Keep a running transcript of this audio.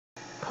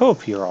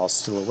Hope you're all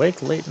still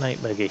awake. Late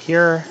Night Mega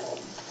here.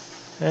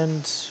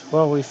 And,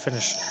 well, we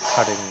finished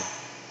cutting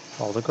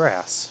all the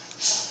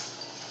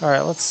grass.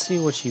 Alright, let's see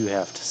what you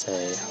have to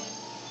say.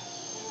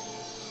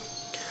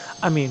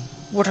 I mean,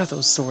 what are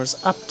those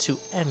Zoras up to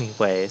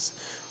anyways?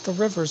 The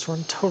rivers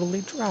run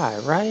totally dry,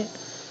 right?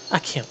 I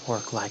can't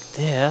work like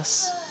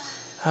this.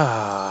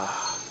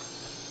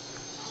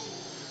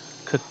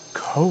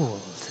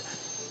 Cold.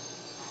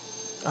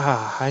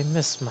 I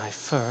miss my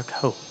fur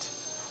coat.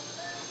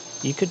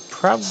 You could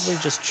probably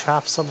just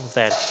chop some of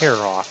that hair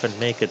off and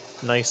make a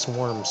nice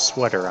warm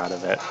sweater out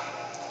of it.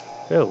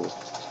 Oh,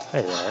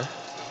 hey there.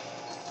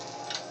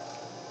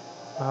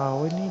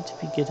 We need to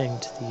be getting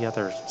to the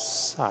other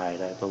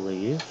side, I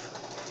believe.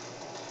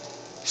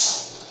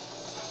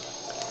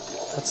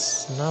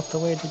 That's not the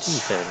way to do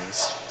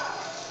things.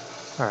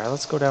 Alright,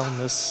 let's go down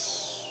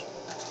this...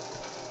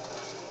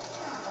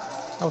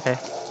 Okay,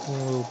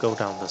 we'll go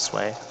down this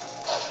way.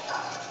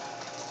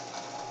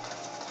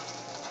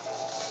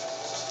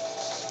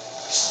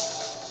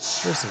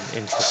 Here's an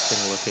interesting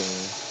looking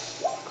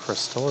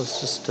crystal. It's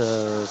just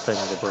a thing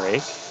to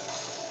break.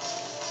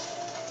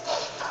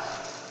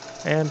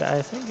 And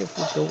I think if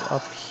we go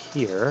up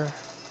here...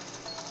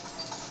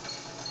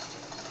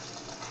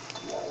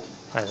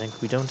 I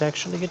think we don't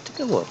actually get to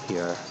go up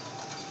here.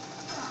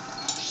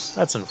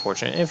 That's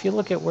unfortunate. If you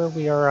look at where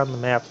we are on the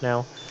map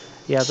now,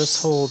 yeah, this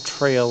whole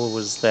trail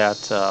was that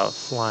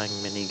flying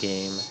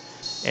minigame,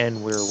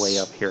 and we're way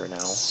up here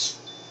now.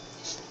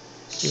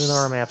 Even though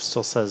our map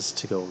still says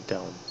to go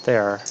down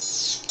there.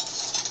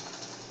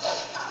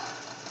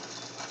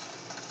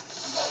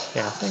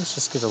 Yeah, things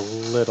just get a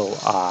little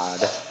odd.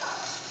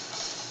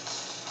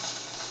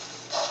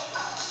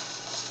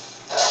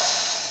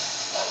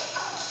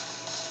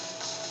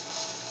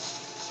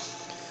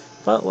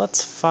 But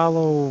let's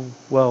follow,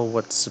 well,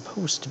 what's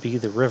supposed to be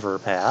the river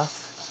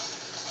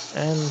path,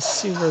 and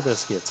see where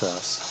this gets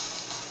us.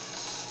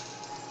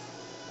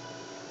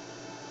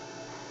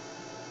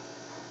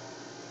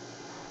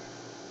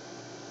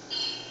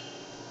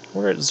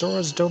 We're at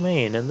Zora's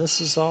domain, and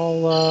this is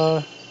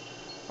all,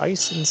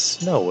 ice and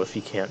snow, if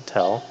you can't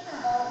tell.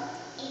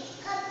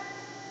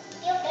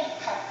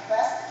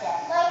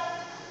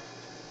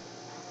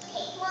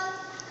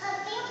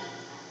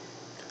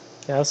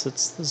 Yes,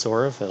 it's the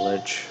Zora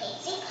village.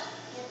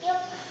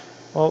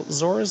 Well,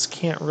 Zoras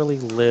can't really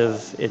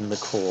live in the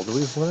cold.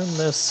 We've learned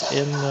this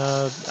in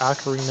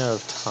Ocarina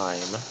of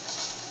Time.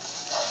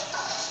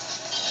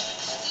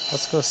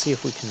 Let's go see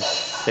if we can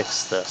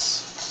fix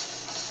this.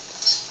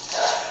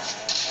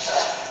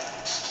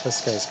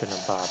 This guy's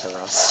gonna bother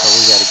us, so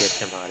we gotta get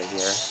him out of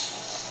here.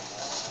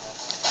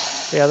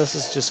 Yeah, this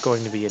is just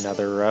going to be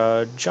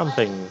another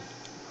jumping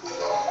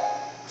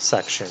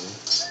section.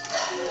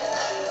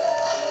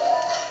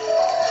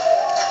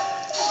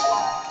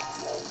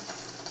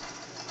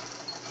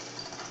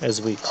 As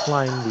we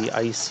climb the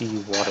icy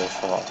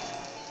waterfall.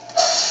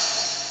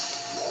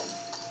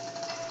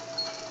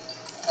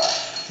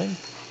 I think,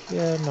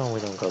 yeah, no, we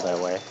don't go that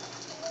way.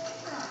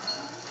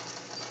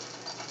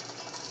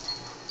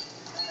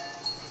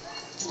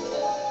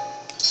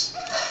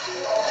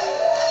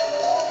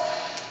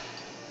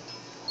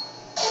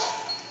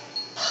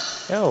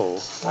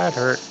 Oh, that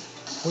hurt.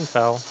 We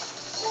fell.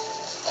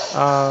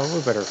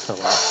 We better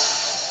fill up.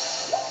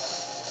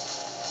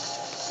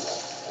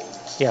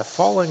 Yeah,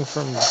 falling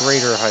from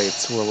greater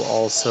heights will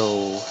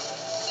also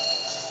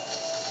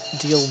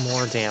deal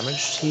more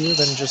damage to you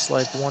than just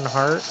like one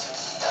heart.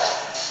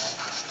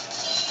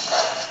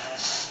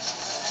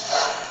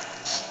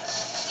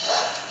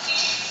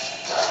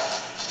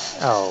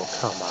 Oh,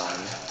 come on.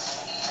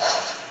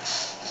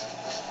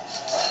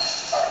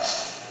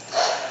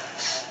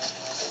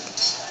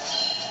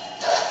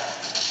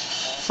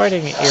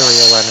 Fighting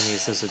aerial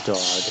enemies as a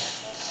dog.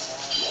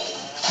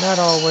 Not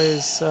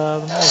always the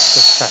most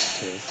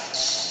effective.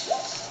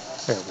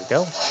 There we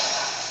go.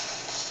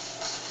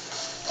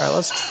 Alright,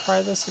 let's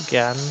try this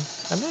again.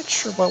 I'm not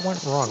sure what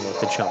went wrong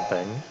with the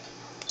jumping.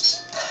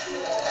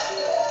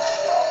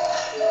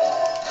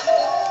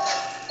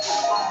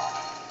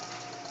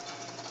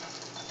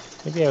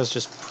 Maybe I was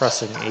just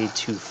pressing A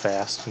too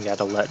fast and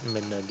gotta let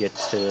Midna get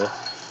to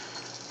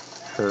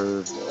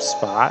her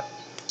spot.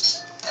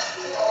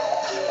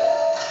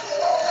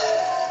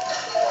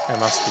 That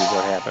must be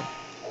what happened.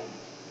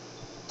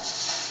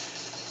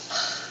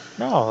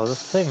 No, the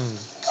thing.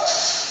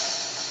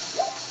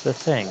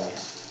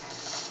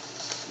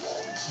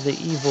 The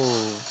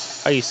evil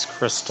ice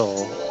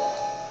crystal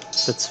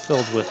that's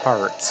filled with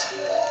hearts.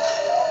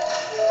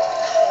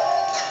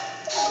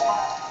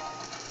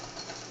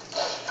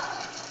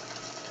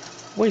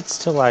 Waits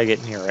till I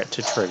get near it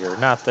to trigger.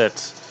 Not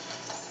that,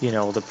 you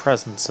know, the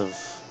presence of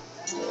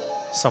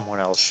someone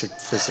else should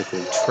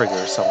physically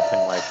trigger something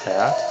like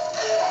that.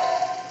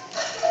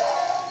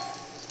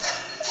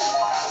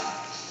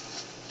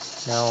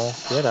 No,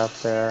 get up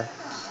there.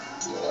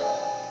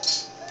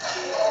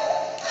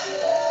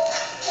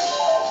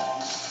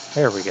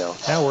 There we go.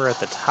 Now we're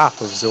at the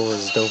top of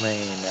Zora's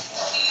domain.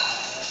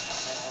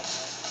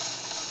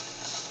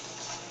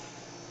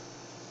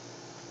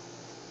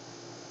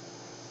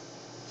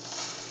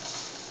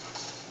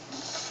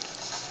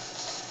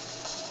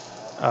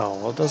 Oh,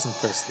 well, doesn't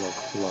this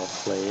look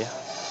lovely?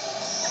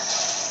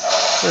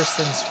 First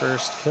things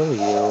first, kill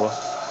you.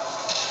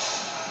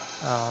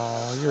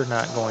 Oh, you're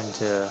not going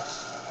to...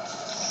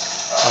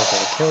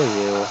 Okay, kill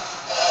you.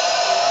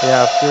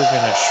 Yep, you're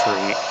gonna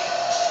shriek.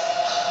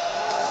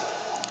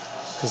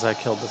 Because I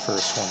killed the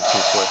first one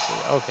too quickly.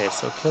 Okay,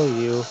 so kill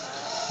you.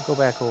 Go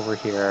back over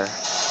here.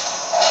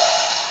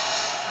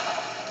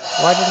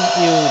 Why didn't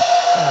you...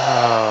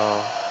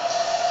 Oh...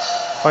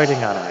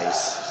 Fighting on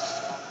ice.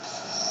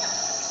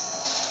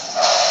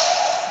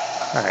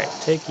 Alright,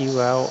 take you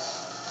out.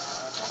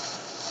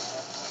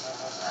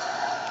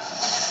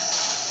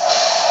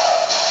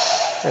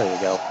 There we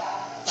go.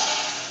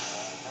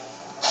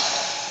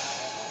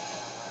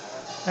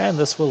 And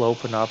this will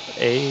open up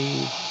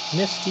a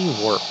nifty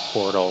warp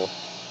portal.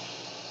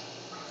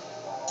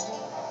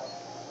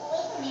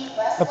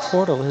 A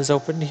portal has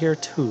opened here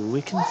too.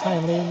 We can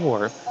finally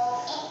warp.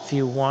 If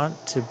you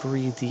want to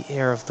breathe the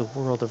air of the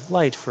world of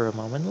light for a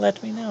moment,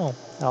 let me know.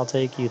 I'll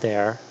take you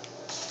there.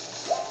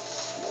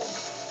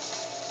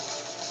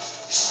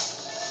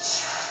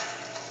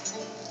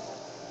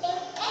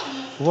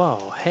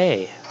 Whoa,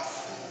 hey.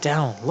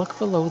 Down, look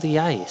below the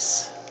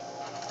ice.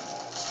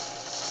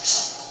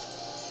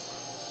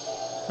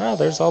 Ah,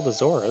 there's all the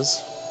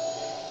Zoras.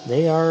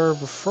 They are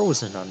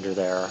frozen under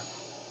there.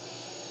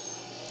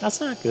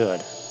 That's not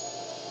good.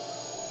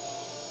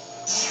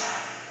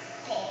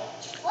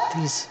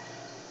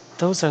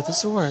 Those are the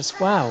Zoras.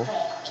 Wow,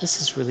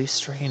 this is really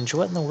strange.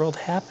 What in the world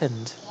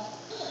happened?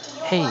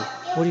 Hey,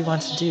 what do you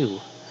want to do?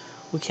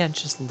 We can't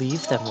just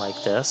leave them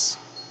like this.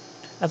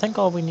 I think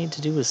all we need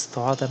to do is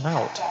thaw them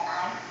out.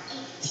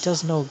 It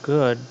does no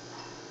good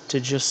to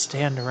just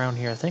stand around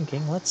here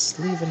thinking, let's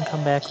leave and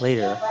come back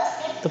later.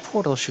 The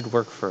portal should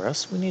work for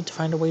us. We need to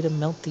find a way to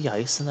melt the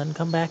ice and then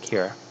come back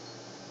here.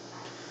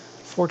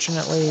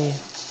 Fortunately,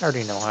 I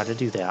already know how to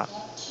do that.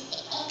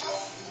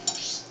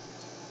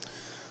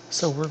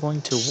 So we're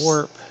going to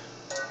warp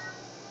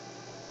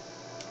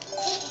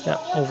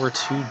over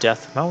to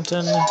Death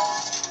Mountain.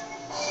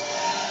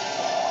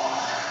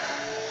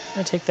 I'm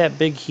going to take that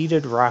big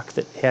heated rock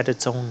that had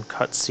its own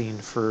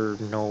cutscene for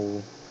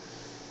no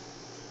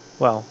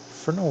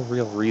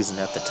real reason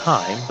at the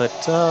time, but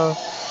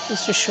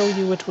just to show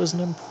you it was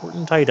an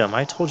important item.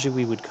 I told you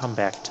we would come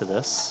back to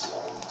this.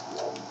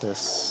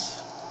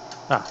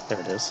 Ah, there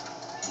it is.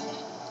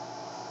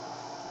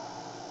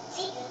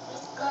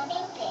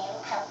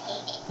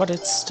 But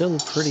it's still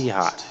pretty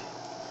hot.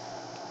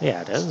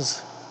 Yeah, it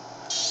is.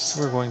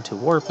 So we're going to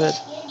warp it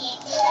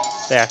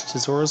back to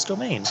Zora's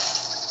domain.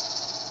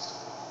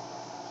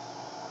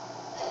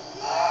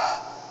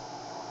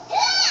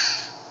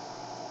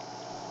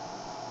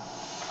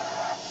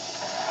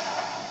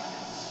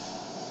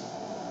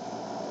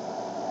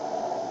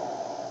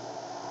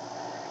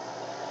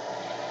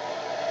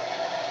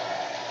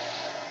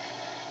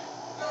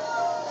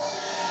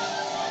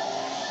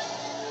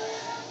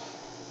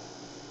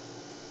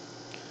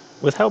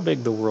 With how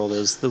big the world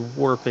is, the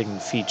warping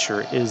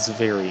feature is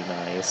very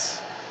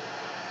nice.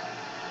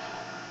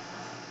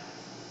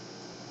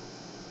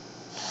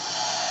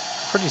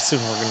 Pretty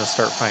soon we're going to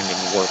start finding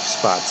warp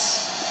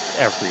spots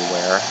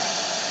everywhere.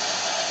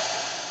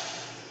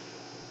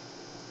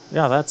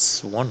 Yeah,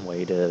 that's one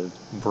way to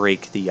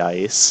break the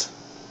ice.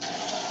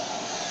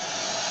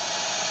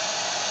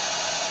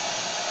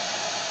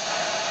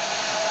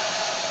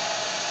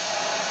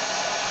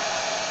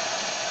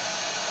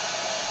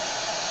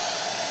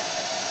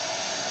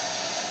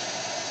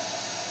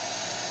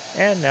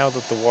 And now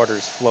that the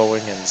water's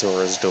flowing in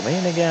Zora's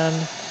domain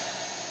again,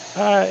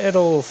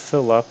 it'll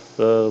fill up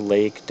the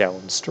lake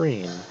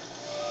downstream.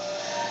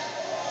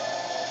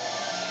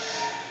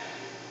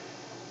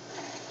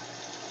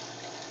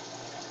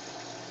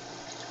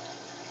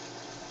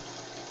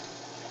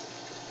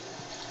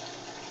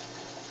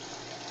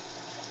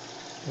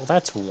 Well,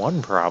 that's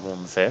one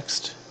problem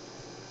fixed.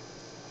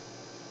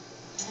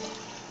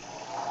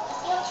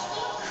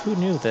 Who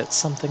knew that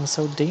something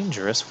so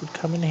dangerous would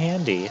come in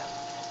handy?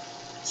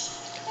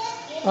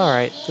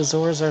 Alright, the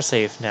Zoras are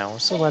safe now,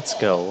 so let's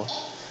go.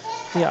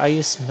 The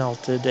ice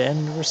melted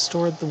and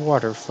restored the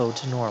water flow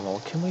to normal.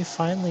 Can we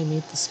finally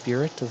meet the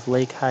spirit of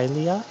Lake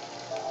Hylia?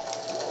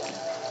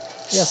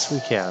 Yes,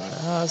 we can.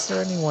 Is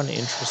there anyone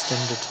interesting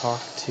to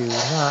talk to?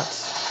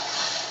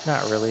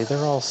 Not really. They're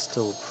all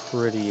still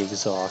pretty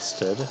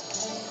exhausted.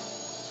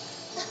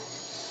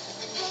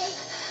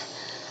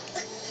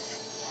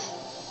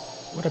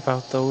 What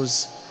about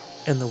those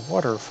in the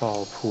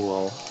waterfall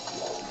pool?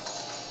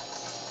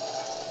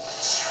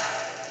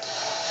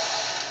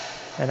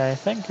 And I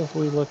think if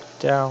we look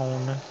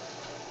down...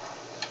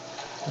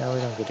 No, we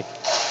don't get a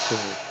good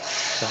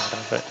shot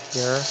of it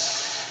here.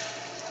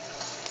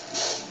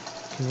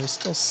 Can you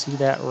still see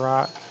that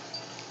rock?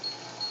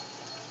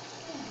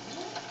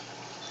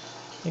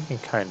 You can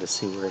kind of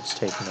see where it's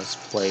taking its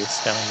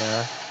place down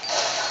there.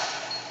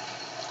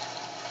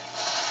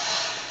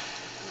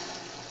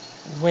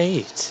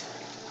 Wait.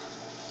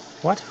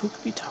 What? Who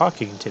could be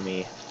talking to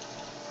me?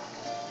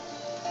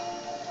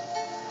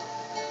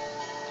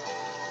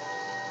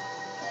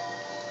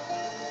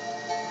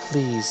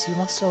 Please, you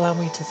must allow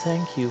me to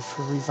thank you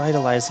for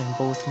revitalizing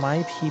both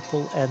my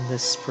people and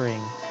this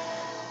spring,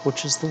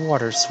 which is the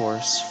water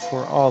source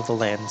for all the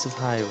lands of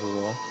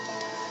Hyrule.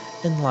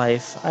 In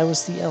life, I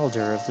was the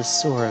elder of the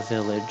Zora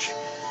village,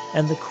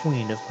 and the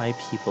queen of my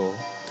people.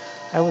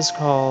 I was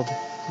called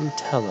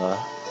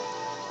Rutella.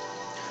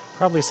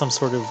 Probably some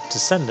sort of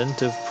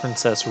descendant of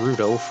Princess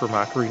Ruto from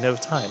Ocarina of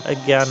Time.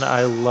 Again,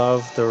 I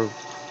love the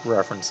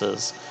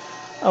references.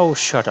 Oh,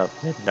 shut up,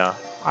 Midna.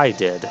 I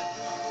did.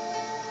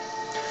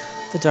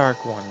 The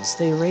Dark Ones,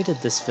 they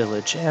raided this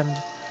village and,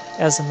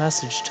 as a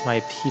message to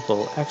my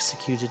people,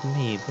 executed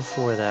me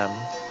before them.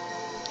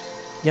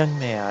 Young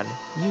man,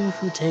 you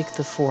who take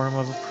the form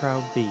of a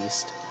proud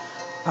beast,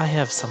 I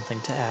have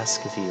something to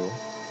ask of you.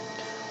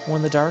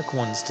 When the Dark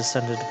Ones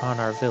descended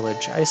upon our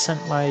village, I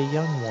sent my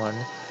young one,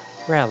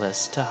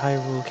 Rallis, to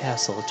Hyrule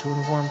Castle to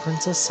inform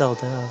Princess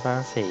Zelda of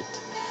our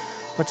fate.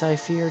 But I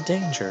fear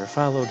danger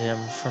followed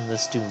him from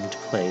this doomed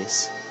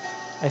place.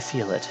 I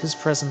feel it. His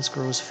presence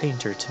grows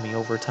fainter to me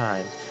over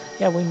time.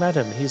 Yeah, we met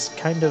him. He's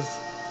kind of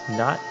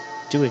not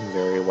doing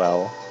very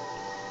well.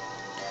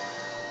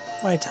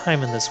 My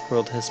time in this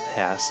world has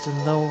passed,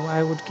 and though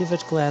I would give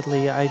it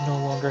gladly, I no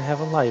longer have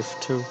a life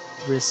to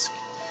risk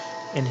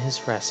in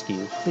his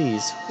rescue.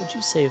 Please, would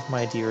you save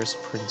my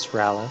dearest Prince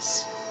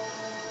Rallis?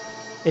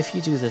 If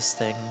you do this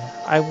thing,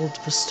 I will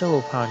bestow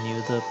upon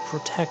you the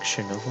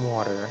protection of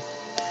water.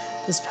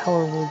 This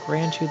power will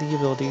grant you the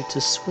ability to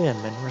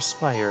swim and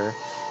respire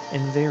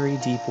in very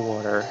deep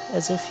water,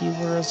 as if you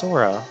were a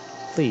Zora.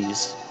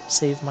 Please,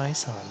 save my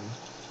son.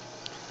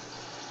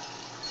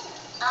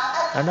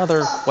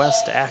 Another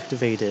quest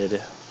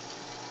activated.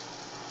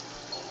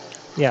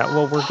 Yeah,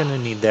 well, we're gonna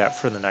need that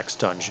for the next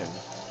dungeon.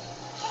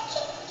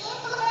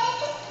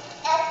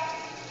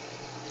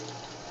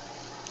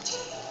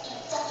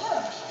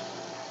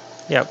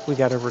 Yep, we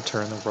gotta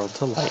return the world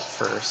to light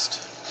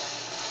first.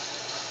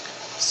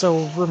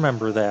 So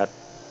remember that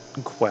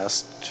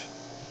quest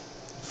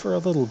for a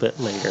little bit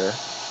later.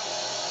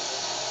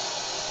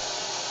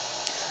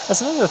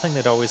 That's another thing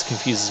that always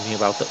confuses me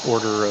about the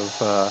order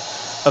of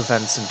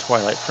events in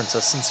Twilight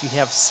Princess, since you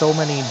have so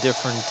many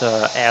different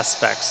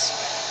aspects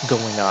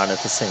going on at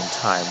the same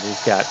time.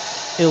 We've got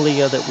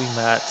Ilia that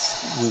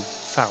we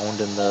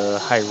found in the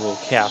Hyrule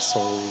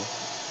Castle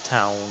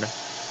town.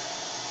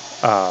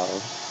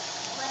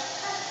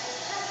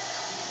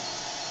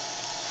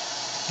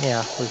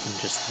 Yeah, we can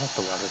just let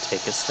the water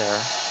take us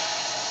there.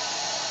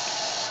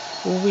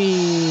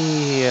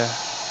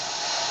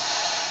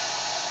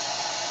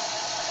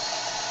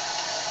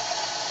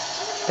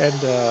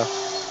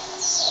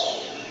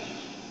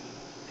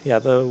 Yeah,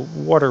 the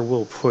water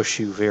will push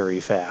you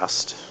very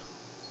fast.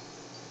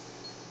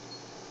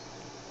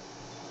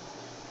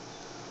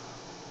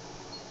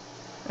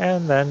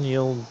 And then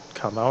you'll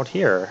come out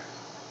here,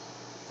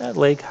 at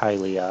Lake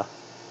Hylia.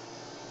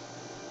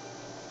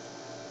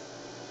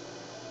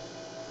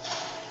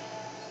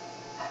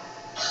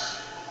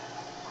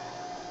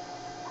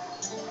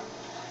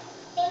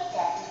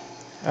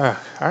 Ugh,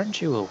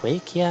 aren't you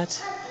awake yet?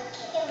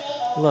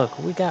 Look,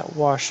 we got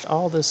washed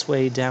all this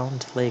way down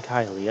to Lake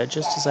Hylia,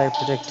 just as I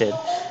predicted.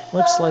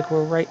 Looks like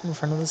we're right in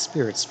front of the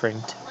Spirit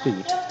Spring to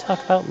boot.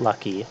 Talk about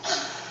lucky.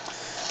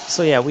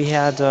 So yeah, we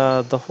had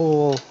the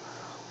whole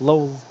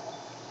low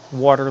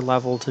water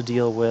level to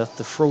deal with,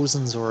 the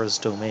frozen Zora's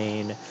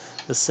domain,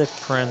 the sick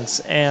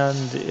prince,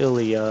 and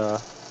Ilia.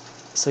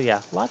 So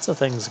yeah, lots of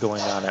things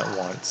going on at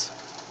once.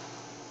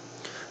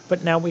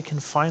 But now we can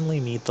finally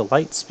meet the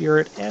light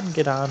spirit and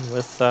get on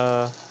with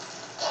the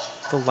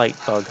light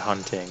bug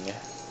hunting.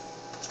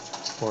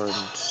 Or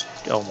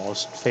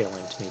almost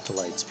failing to meet the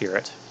light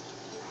spirit.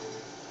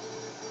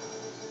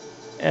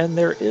 And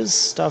there is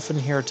stuff in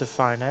here to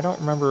find. I don't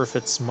remember if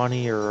it's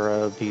money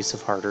or a piece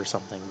of heart or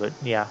something, but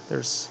yeah,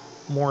 there's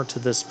more to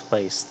this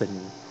place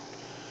than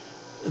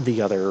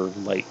the other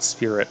light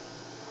spirit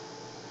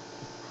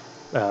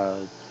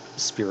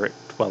spirit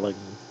dwelling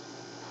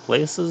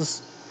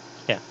places.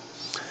 Yeah.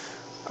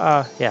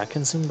 Yeah,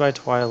 consumed by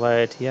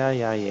Twilight.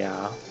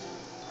 Yeah.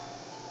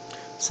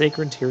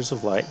 Sacred Tears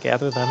of Light.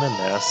 Gather them in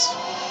this.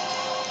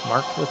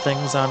 Mark the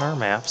things on our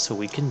map so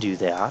we can do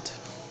that.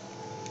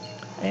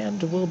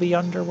 And we'll be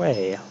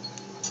underway.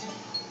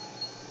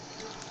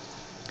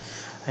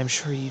 I'm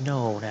sure you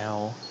know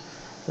now.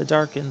 The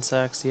dark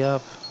insects,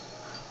 yep.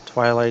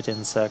 Twilight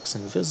insects,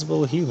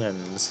 invisible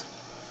humans.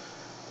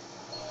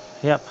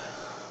 Yep.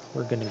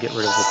 We're gonna get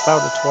rid of the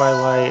Cloud of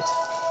Twilight.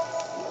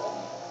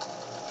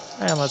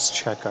 And let's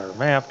check our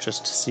map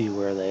just to see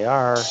where they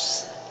are.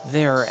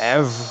 They're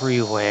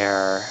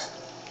everywhere.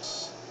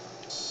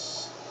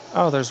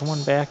 Oh, there's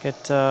one back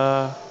at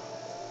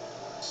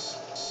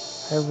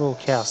Hyrule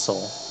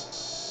Castle.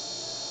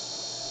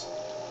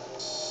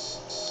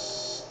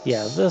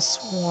 Yeah, this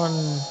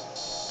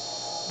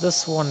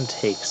one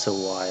takes a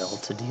while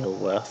to deal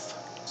with.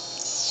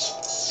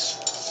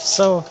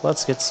 So,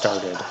 let's get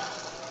started.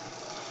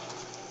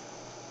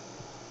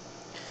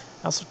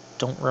 I also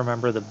don't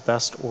remember the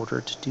best order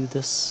to do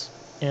this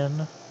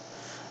in.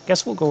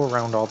 Guess we'll go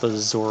around all the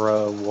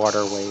Zora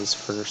waterways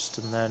first,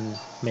 and then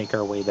make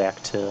our way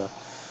back to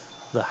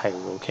the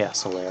Hyrule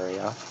Castle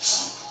area.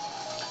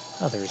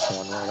 Oh, there's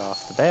one right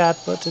off the bat,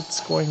 but it's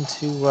going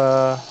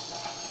to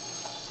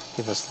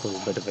give us a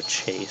little bit of a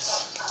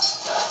chase.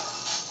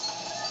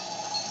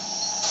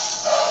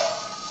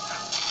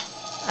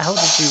 How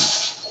did you...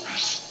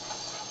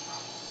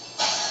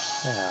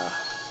 Yeah.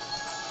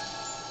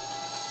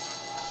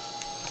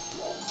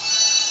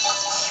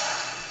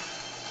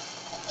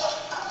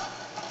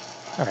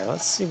 Alright,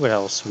 let's see what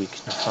else we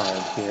can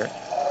find here.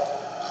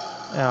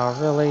 Oh,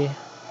 really?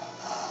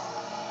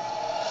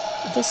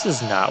 This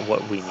is not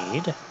what we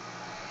need.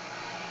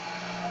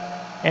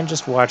 And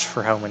just watch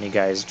for how many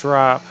guys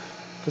drop,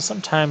 because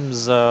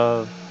sometimes,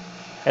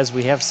 as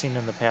we have seen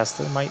in the past,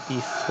 there might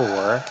be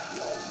 4.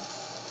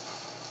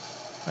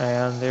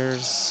 And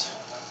there's...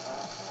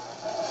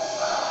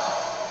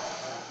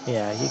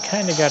 Yeah, you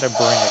kind of got to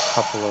bring a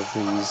couple of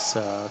these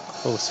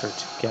closer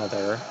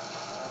together.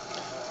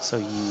 So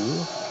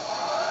you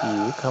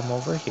come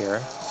over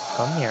here.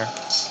 Come here.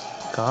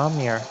 Come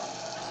here.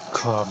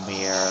 Come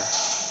here.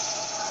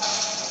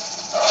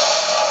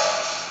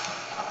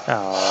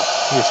 Oh,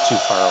 he was too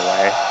far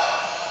away.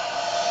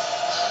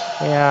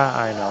 Yeah,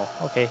 I know.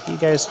 Okay, you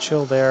guys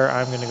chill there.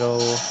 I'm gonna go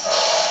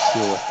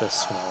deal with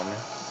this one.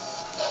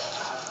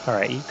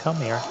 Alright, you come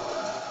here.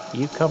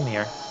 You come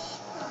here.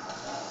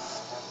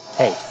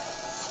 Hey.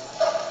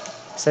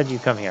 I said you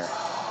come here.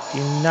 Do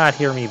you not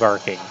hear me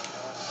barking?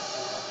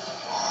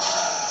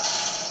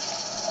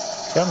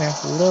 Come here,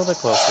 a little bit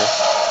closer.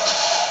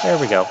 There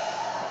we go.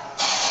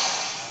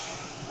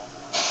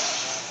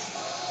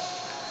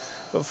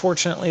 But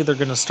fortunately, they're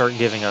going to start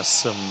giving us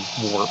some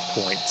warp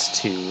points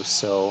too,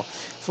 so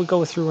if we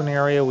go through an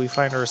area, we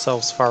find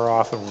ourselves far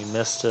off and we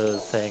missed a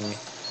thing,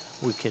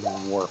 we can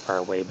warp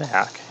our way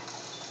back.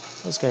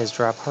 Those guys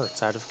drop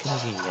hearts out of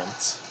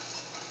convenience.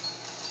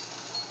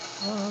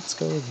 Well, let's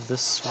go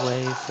this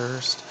way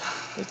first.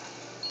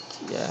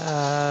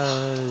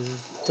 Yeah,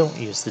 don't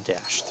use the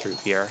dash through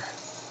here.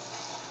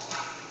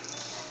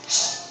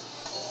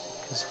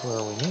 Because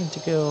where we need to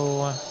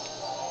go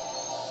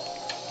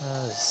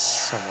is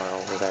somewhere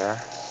over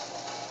there.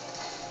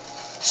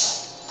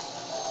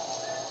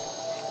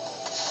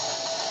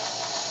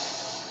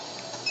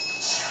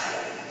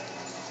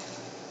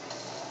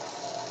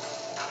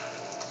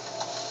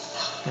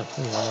 Yep,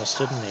 we almost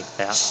didn't make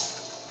that.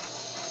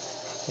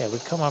 Yeah, we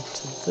come up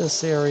to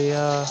this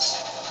area.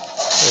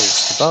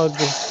 There's the bug.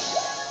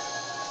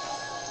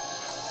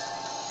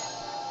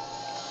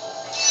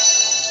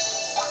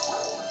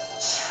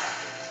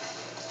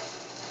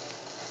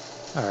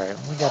 Alright,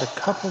 we got a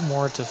couple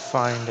more to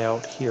find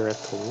out here at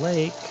the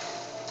lake.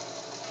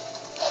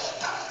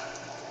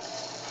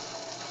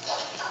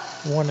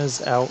 One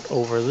is out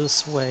over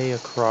this way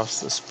across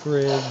this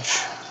bridge.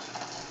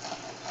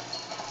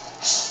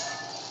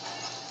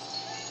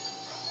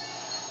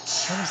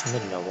 What does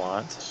Midna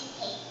want?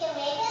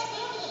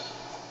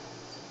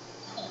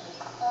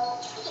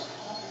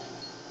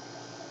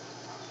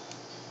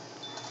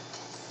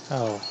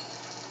 Oh,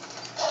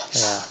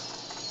 yeah,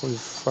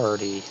 we've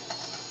already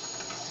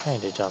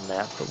kind of done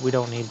that, but we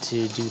don't need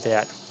to do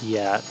that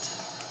yet.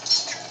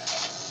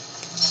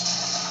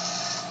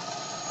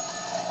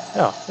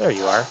 Oh, there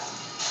you are.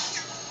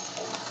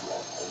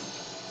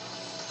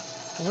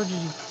 Where did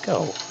you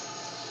go?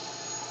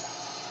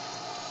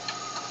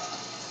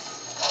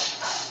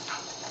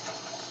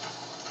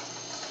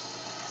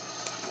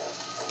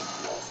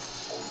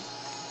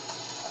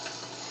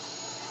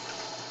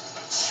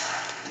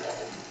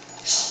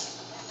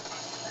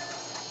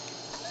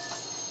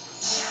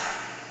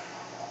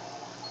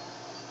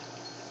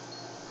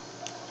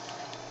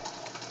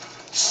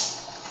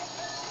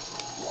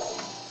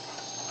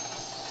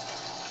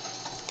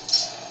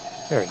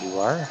 There you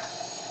are.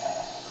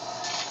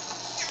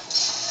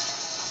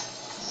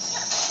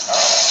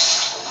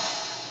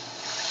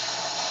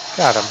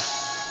 Got him.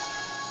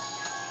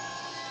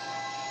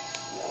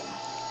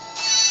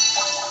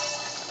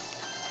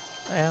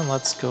 And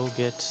let's go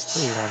get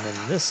the one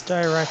in this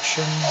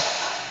direction.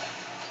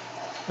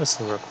 This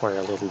will require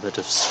a little bit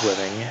of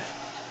swimming.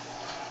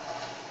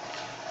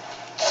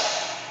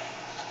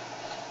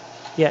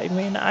 Yeah, I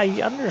mean,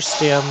 I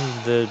understand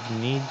the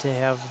need to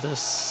have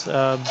this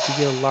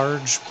be a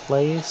large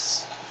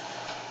place,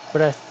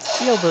 but I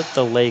feel that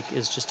the lake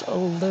is just a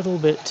little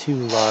bit too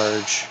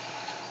large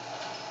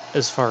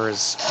as far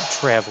as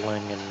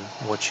traveling and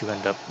what you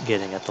end up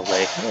getting at the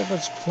lake. Well,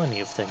 there's plenty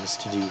of things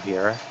to do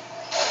here.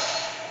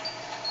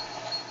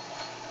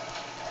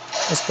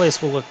 This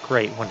place will look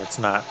great when it's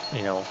not,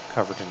 you know,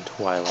 covered in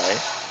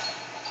Twilight.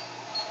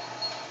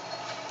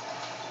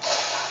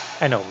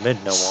 I know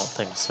Midna won't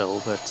think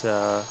so, but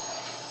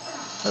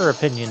her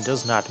opinion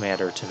does not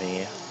matter to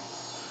me.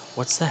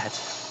 What's that?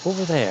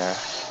 Over there.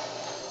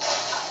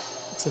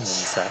 It's an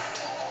insect.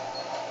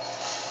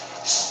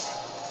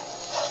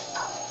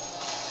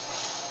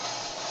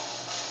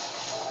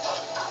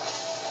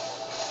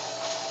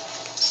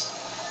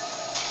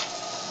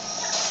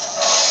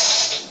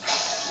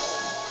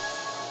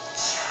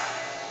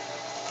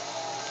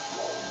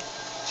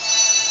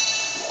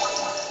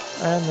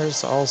 And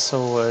there's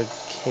also a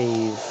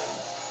cave.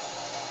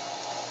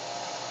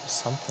 There's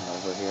something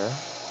over here.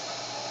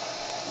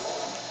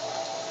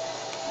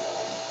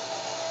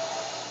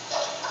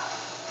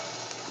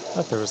 I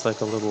thought there was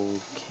like a little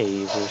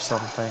cave or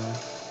something.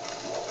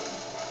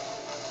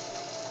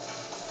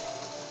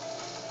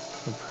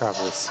 You can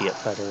probably see it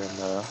better in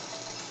the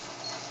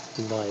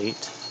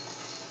light.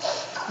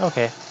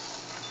 Okay.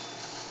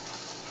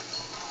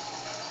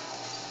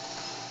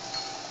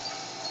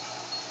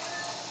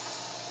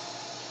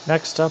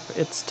 Next up,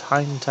 it's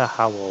time to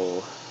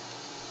howl.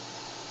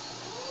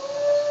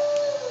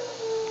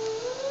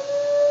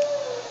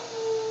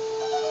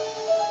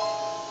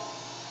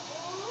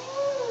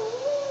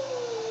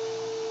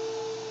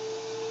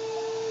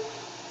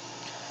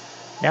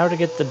 Now to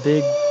get the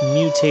big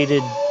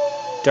mutated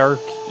dark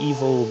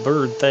evil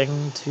bird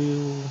thing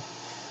to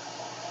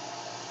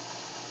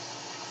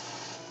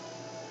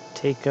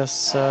take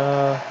us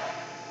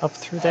up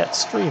through that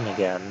stream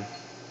again.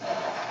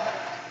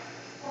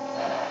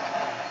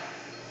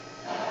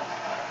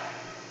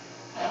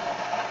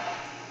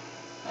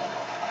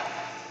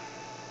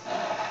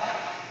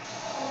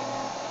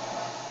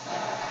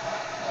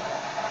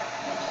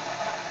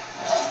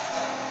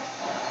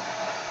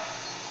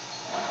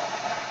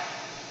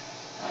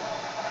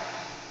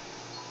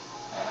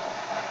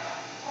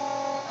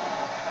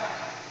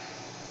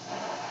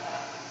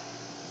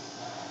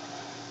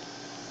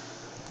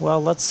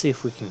 Well, let's see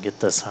if we can get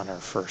this on our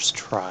first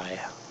try.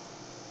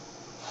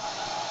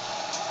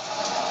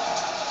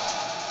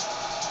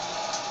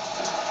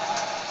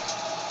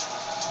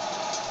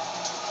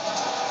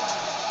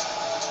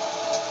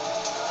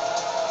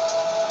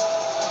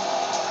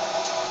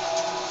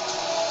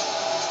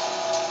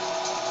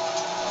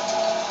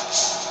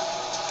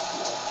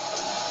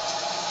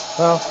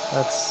 Well,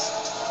 that's...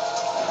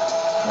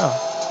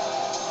 Oh.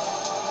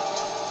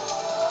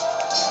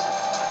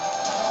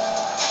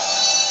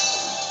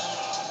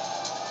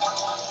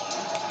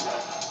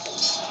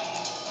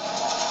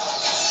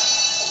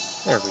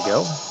 There we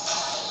go.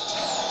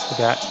 We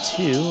got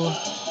 2.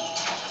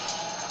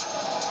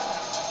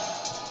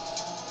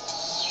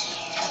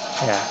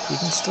 Yeah, you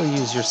can still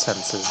use your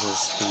senses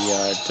as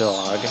the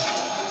dog.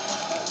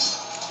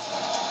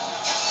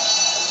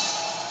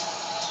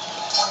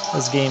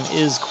 This game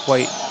is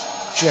quite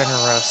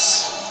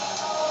generous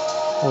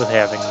with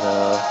having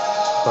the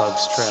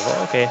bugs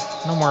travel. Okay,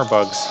 no more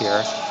bugs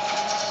here.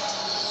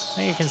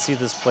 Now you can see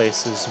this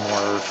place is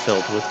more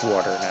filled with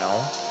water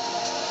now.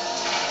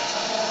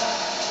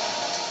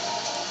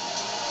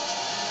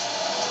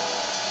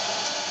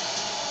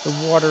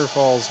 The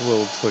waterfalls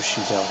will push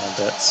you down a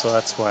bit, so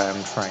that's why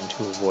I'm trying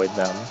to avoid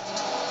them.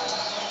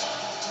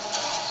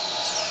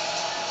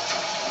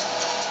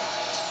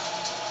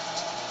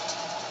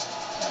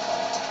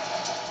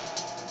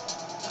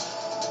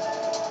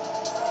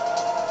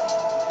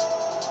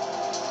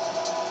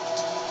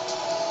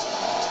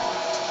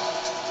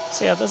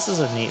 So yeah, this is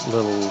a neat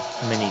little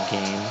mini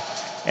game,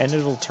 and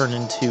it'll turn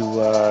into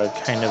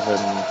kind of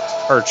an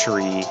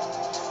archery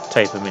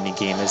type of mini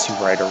game as you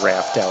ride a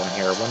raft down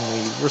here when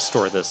we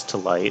restore this to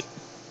light.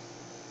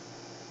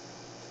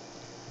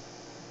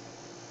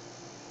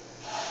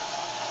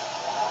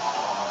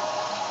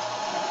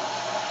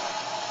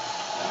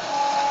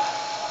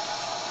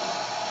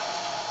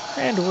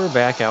 And we're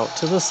back out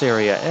to this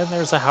area, and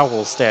there's a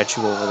Howl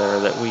statue over there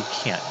that we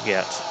can't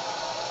get.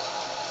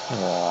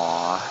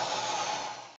 Aww.